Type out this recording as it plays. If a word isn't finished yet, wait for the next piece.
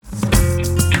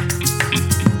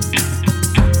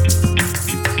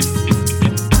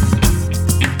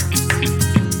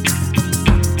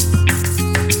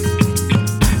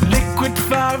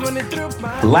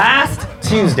Last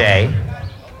Tuesday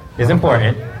is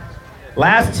important.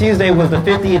 Last Tuesday was the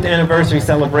 50th anniversary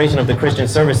celebration of the Christian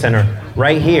Service Center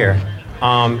right here.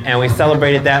 And we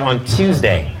celebrated that on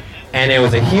Tuesday. And it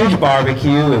was a huge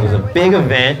barbecue. It was a big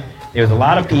event. There was a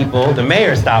lot of people. The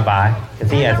mayor stopped by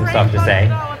because he had some stuff to say.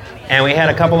 And we had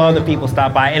a couple other people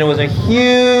stop by. And it was a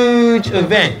huge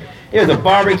event. There was a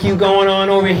barbecue going on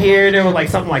over here. There was like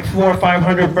something like 400 or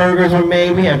 500 burgers were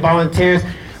made. We had volunteers.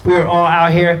 We were all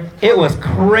out here. It was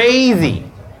crazy.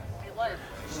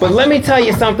 But let me tell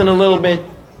you something a little bit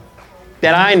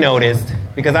that I noticed,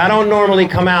 because I don't normally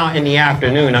come out in the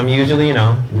afternoon. I'm usually,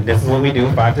 this is what we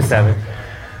do, 5 to 7.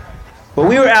 But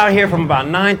we were out here from about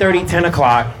 9:30, 10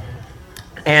 o'clock,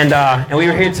 and we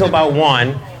were here till about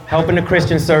 1, helping the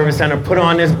Christian Service Center put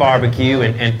on this barbecue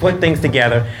and put things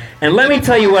together. And let me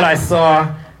tell you what I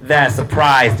saw that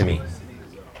surprised me.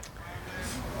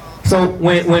 So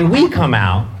when we come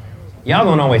out, y'all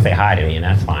don't always say hi to me, and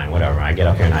that's fine, whatever. I get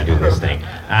up here and I do this thing.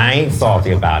 I ain't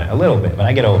salty about it, a little bit, but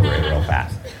I get over it real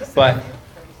fast. But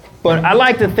I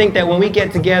like to think that when we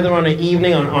get together on an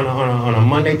evening, on a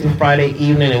Monday through Friday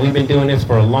evening, and we've been doing this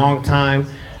for a long time,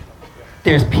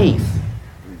 there's peace.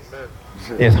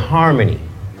 There's harmony,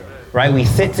 right? We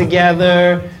sit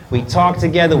together, we talk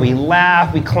together, we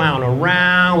laugh, we clown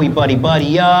around, we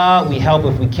buddy up, we help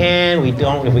if we can, we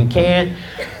don't if we can't,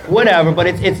 whatever, but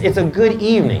it's a good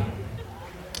evening.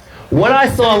 What I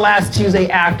saw last Tuesday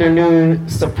afternoon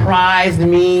surprised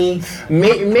me,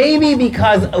 maybe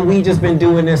because we just been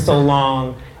doing this so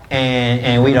long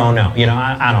and we don't know,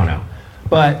 I don't know.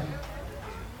 But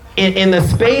in the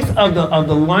space of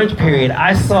the lunch period,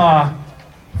 I saw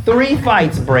 3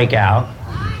 fights break out.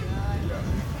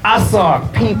 I saw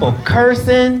people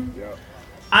cursing.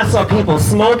 I saw people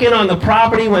smoking on the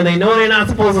property when they know they're not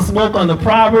supposed to smoke on the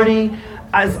property.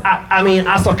 I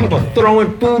saw people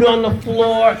throwing food on the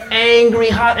floor, angry,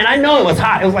 hot, and I know it was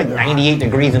hot. It was like 98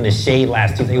 degrees in the shade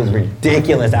last Tuesday. It was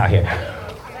ridiculous out here.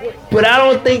 But I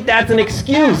don't think that's an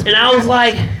excuse. And I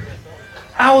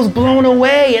was blown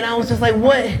away, and I was just like,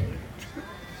 what?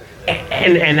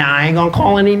 And I ain't gonna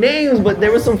call any names, but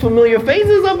there were some familiar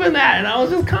faces up in that, and I was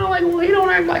just kind of like, well, you don't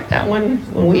act like that when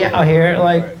we out here.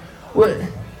 Like,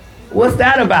 what's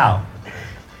that about?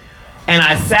 And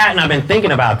I sat and I've been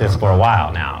thinking about this for a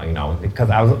while now, because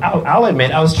I'll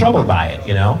admit I was troubled by it,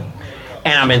 And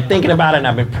I've been thinking about it and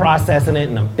I've been processing it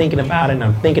and I'm thinking about it and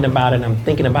I'm thinking about it and I'm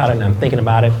thinking about it and I'm thinking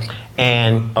about it.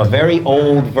 And a very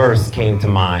old verse came to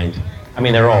mind. I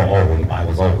mean, they're all old, the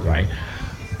Bible's old, right?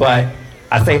 But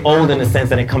I say old in the sense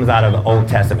that it comes out of the Old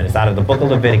Testament. It's out of the book of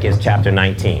Leviticus, chapter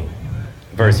 19,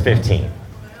 verse 15.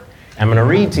 I'm going to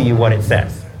read to you what it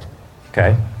says,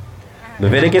 okay?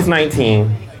 Leviticus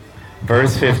 19,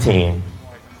 verse 15,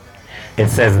 it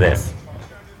says this.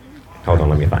 Hold on,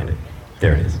 let me find it.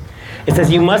 There it is. It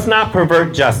says, you must not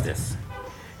pervert justice.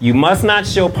 You must not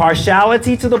show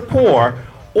partiality to the poor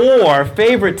or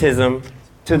favoritism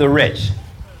to the rich.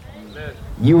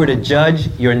 You were to judge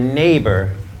your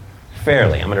neighbor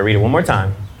fairly. I'm going to read it one more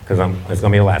time because it's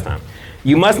going to be the last time.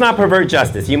 You must not pervert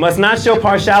justice. You must not show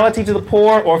partiality to the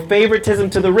poor or favoritism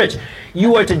to the rich.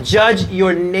 You are to judge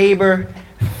your neighbor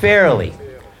fairly.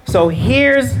 So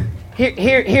here's where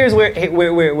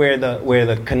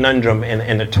the conundrum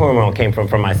and the turmoil came from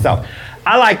for myself.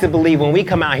 I like to believe when we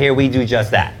come out here, we do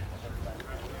just that.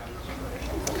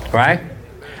 Right?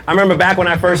 I remember back when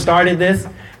I first started this,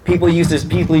 people used to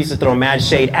throw mad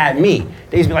shade at me.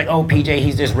 They used to be like, oh, PJ,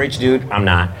 he's this rich dude. I'm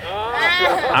not.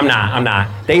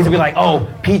 They used to be like, oh,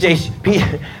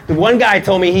 PJ. The one guy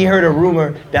told me he heard a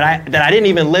rumor that I didn't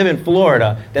even live in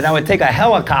Florida, that I would take a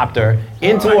helicopter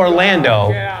into Orlando.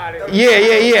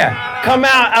 Yeah. Come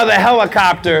out of the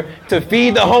helicopter to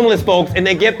feed the homeless folks and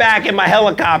then get back in my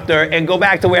helicopter and go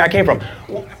back to where I came from.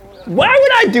 Why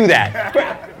would I do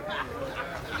that?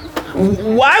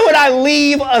 Why would I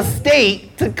leave a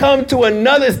state to come to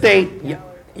another state?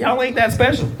 Y'all ain't that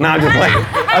special. No, I'm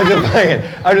just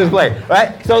playing.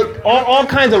 Right? So all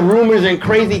kinds of rumors and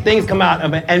crazy things come out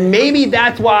of it. And maybe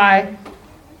that's why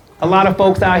a lot of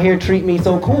folks out here treat me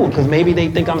so cool, because maybe they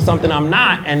think I'm something I'm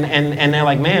not. And they're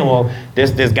like, man, well,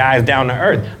 this guy's down to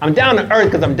earth. I'm down to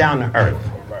earth because I'm down to earth.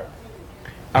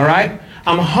 All right?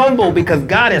 I'm humble because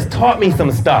God has taught me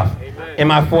some stuff in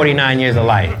my 49 years of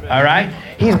life. All right?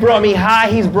 He's brought me high,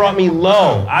 he's brought me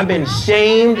low. I've been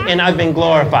shamed and I've been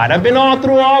glorified. I've been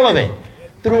through all of it.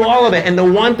 And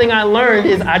the one thing I learned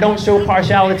is I don't show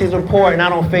partiality to the poor and I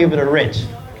don't favor the rich.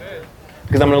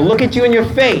 Because I'm going to look at you in your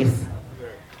face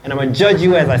and I'm going to judge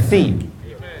you as I see you.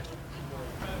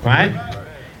 Right?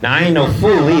 Now, I ain't no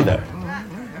fool either.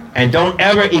 And don't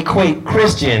ever equate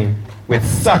Christian with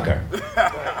sucker.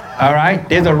 All right?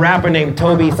 There's a rapper named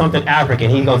Toby something African.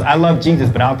 He goes, I love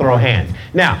Jesus, but I'll throw hands.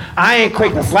 Now, I ain't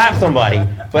quick to slap somebody,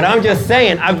 but I'm just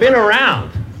saying, I've been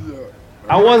around.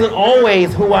 I wasn't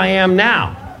always who I am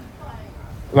now.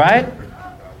 Right?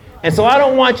 And so I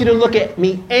don't want you to look at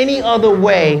me any other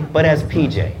way but as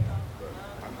PJ.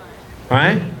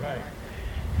 Right?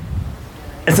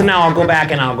 And so now I'll go back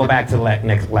to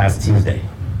last Tuesday.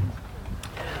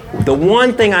 The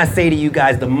one thing I say to you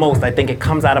guys the most, I think it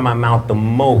comes out of my mouth the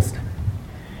most,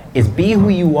 is be who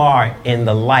you are in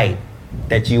the light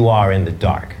that you are in the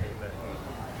dark.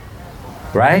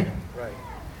 Right?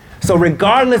 So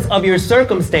regardless of your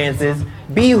circumstances,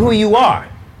 be who you are.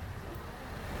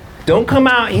 Don't come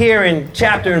out here and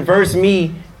chapter and verse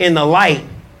me in the light,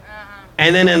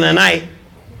 and then in the night,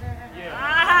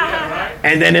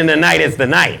 and then in the night it's the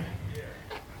night.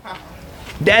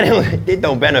 It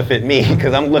don't benefit me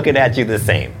because I'm looking at you the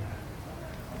same.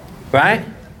 Right?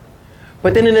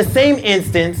 But then in the same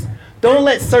instance, don't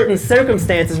let certain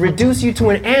circumstances reduce you to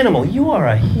an animal. You are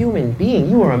a human being.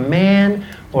 You are a man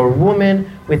or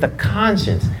woman with a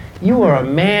conscience. You are a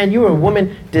man, you are a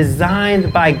woman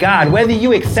designed by God. Whether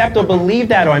you accept or believe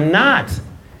that or not,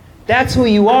 that's who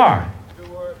you are.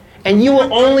 And you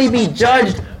will only be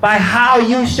judged by how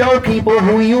you show people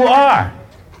who you are.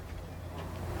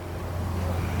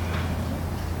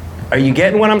 Are you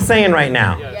getting what I'm saying right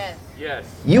now? Yes. Yes.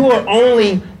 You are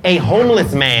only a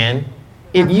homeless man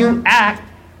if you act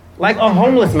like a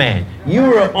homeless man. You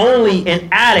are only an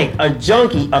addict, a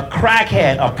junkie, a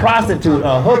crackhead, a prostitute,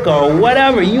 a hooker, or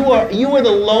whatever. You are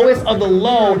the lowest of the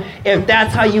low if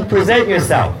that's how you present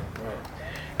yourself.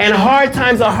 And hard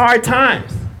times are hard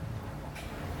times.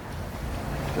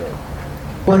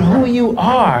 But who you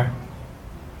are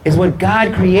is what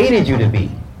God created you to be.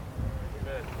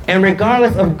 And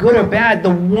regardless of good or bad, the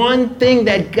one thing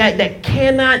that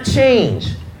cannot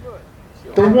change,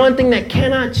 the one thing that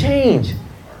cannot change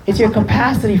is your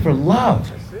capacity for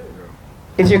love.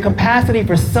 It's your capacity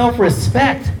for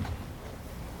self-respect.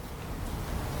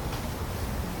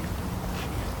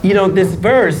 You know, this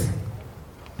verse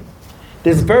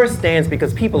stands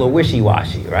because people are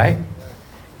wishy-washy, right?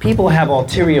 People have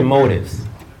ulterior motives.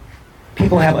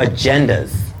 People have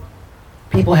agendas.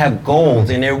 People have goals,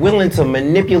 and they're willing to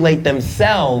manipulate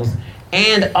themselves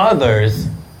and others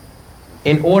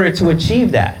in order to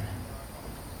achieve that.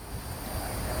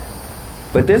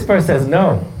 But this verse says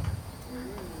no.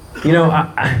 You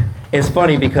know, it's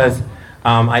funny because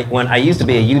when I used to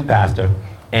be a youth pastor,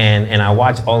 and I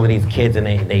watch all of these kids, and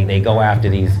they go after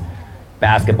these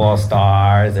basketball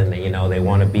stars, and they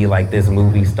want to be like this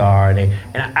movie star, and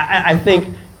I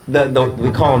think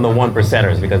we call them the one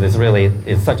percenters because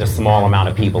it's such a small amount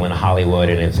of people in Hollywood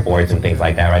and in sports and things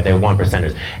like that, right? They're one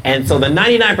percenters. And so the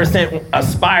 99%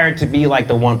 aspire to be like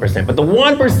the 1%, but the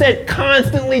 1%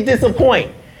 constantly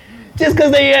disappoint. Just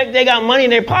because they got money in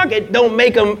their pocket don't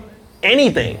make them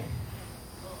anything.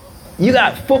 You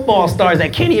got football stars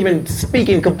that can't even speak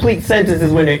in complete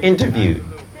sentences when they're interviewed.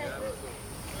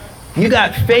 You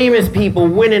got famous people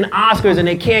winning Oscars and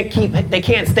they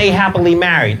can't stay happily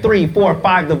married. 3, 4,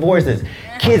 5 divorces.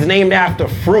 Kids named after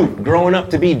fruit, growing up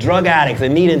to be drug addicts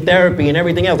and needing therapy and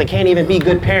everything else. They can't even be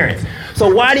good parents.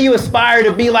 So why do you aspire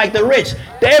to be like the rich?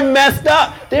 They're messed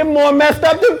up. They're more messed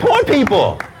up than poor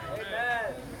people.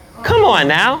 Come on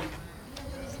now.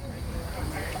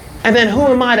 And then who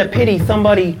am I to pity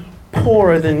somebody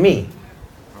poorer than me?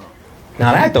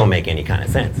 Now that don't make any kind of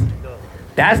sense.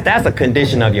 That's a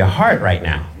condition of your heart right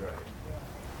now.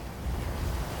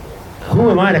 Who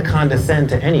am I to condescend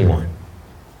to anyone?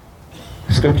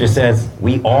 Scripture says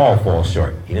we all fall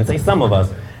short. He didn't say some of us.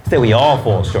 He said we all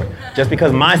fall short. Just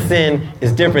because my sin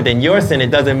is different than your sin, it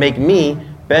doesn't make me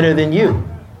better than you.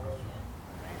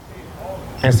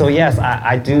 And so yes,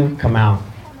 I do come out,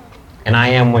 and I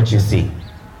am what you see.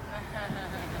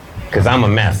 Because I'm a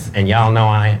mess, and y'all know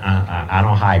I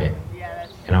don't hide it.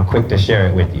 And I'm quick to share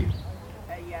it with you.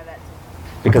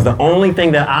 Because the only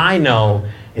thing that I know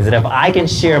is that if I can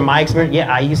share my experience,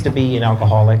 I used to be an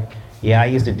alcoholic. I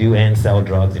used to do and sell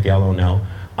drugs, if y'all don't know.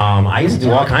 I used to do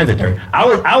all kinds of dirt.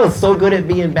 I was so good at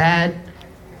being bad.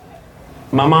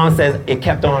 My mom says it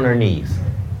kept her on her knees.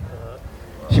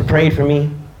 She prayed for me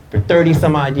for 30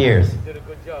 some odd years.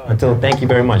 Thank you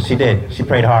very much, she did. She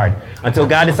prayed hard. Until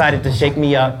God decided to shake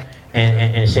me up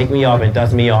and shake me off and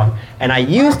dust me off. And I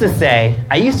used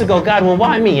to go, God, well,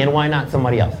 why me and why not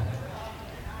somebody else?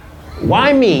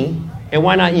 Why me and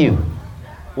why not you?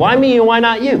 Why me and why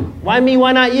not you? Why me,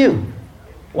 why not you?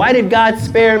 Why did God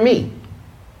spare me?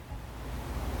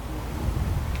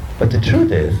 But the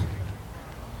truth is,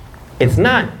 it's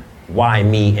not why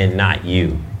me and not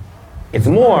you. It's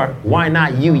more, why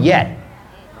not you yet?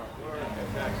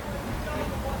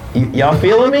 Y'all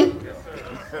feeling me?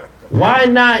 Why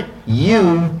not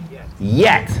you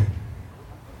yet?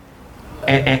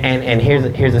 And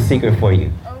here's a secret for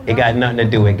you. It got nothing to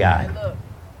do with God.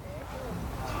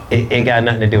 It got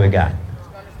nothing to do with God.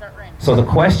 So the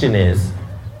question is,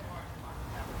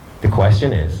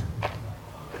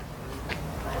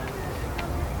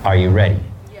 are you ready?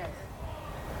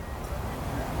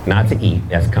 Not to eat,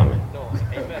 that's coming.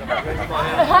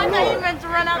 I thought you meant to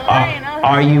run out the rain.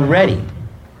 Are you ready?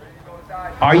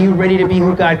 Are you ready to be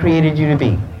who God created you to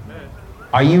be?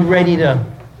 Are you ready to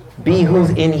be who's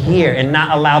in here and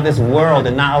not allow this world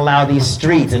and not allow these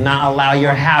streets and not allow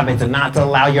your habits and not to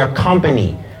allow your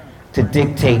company to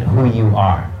dictate who you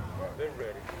are?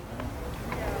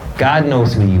 God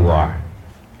knows who you are.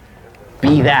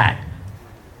 Be that.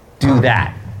 Do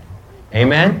that.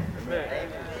 Amen?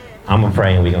 I'm going to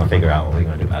pray and we're going to figure out what we're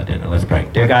going to do about dinner. Let's pray.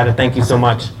 Dear God, I thank you so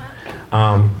much.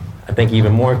 I thank you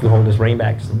even more if you hold this rain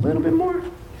back just a little bit more.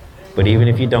 But even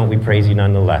if you don't, we praise you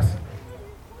nonetheless.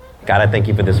 God, I thank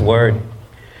you for this word.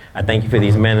 I thank you for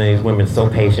these men and these women so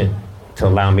patient to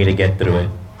allow me to get through it.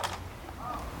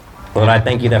 Lord, I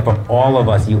thank you that for all of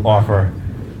us you offer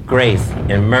grace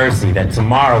and mercy, that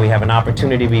tomorrow we have an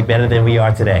opportunity to be better than we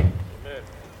are today.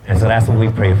 And so that's what we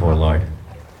pray for, Lord.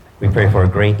 We pray for a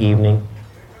great evening.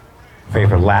 We pray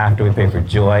for laughter. We pray for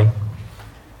joy.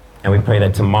 And we pray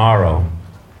that tomorrow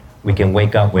we can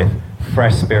wake up with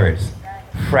fresh spirits,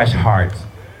 fresh hearts,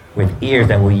 with ears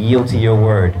that will yield to your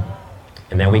word.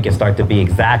 And then we can start to be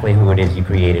exactly who it is you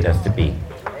created us to be.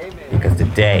 Because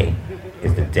today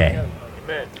is the day.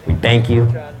 We thank you.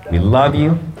 We love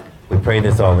you. We pray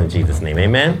this all in Jesus' name.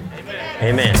 Amen?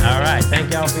 Amen. All right.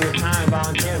 Thank y'all for your time.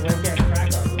 Volunteers, let's get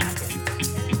cracked up.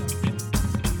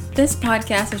 This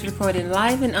podcast is recorded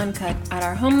live and uncut at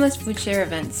our homeless food share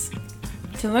events.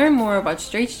 To learn more about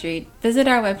Straight Street, visit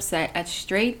our website at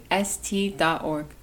straightst.org.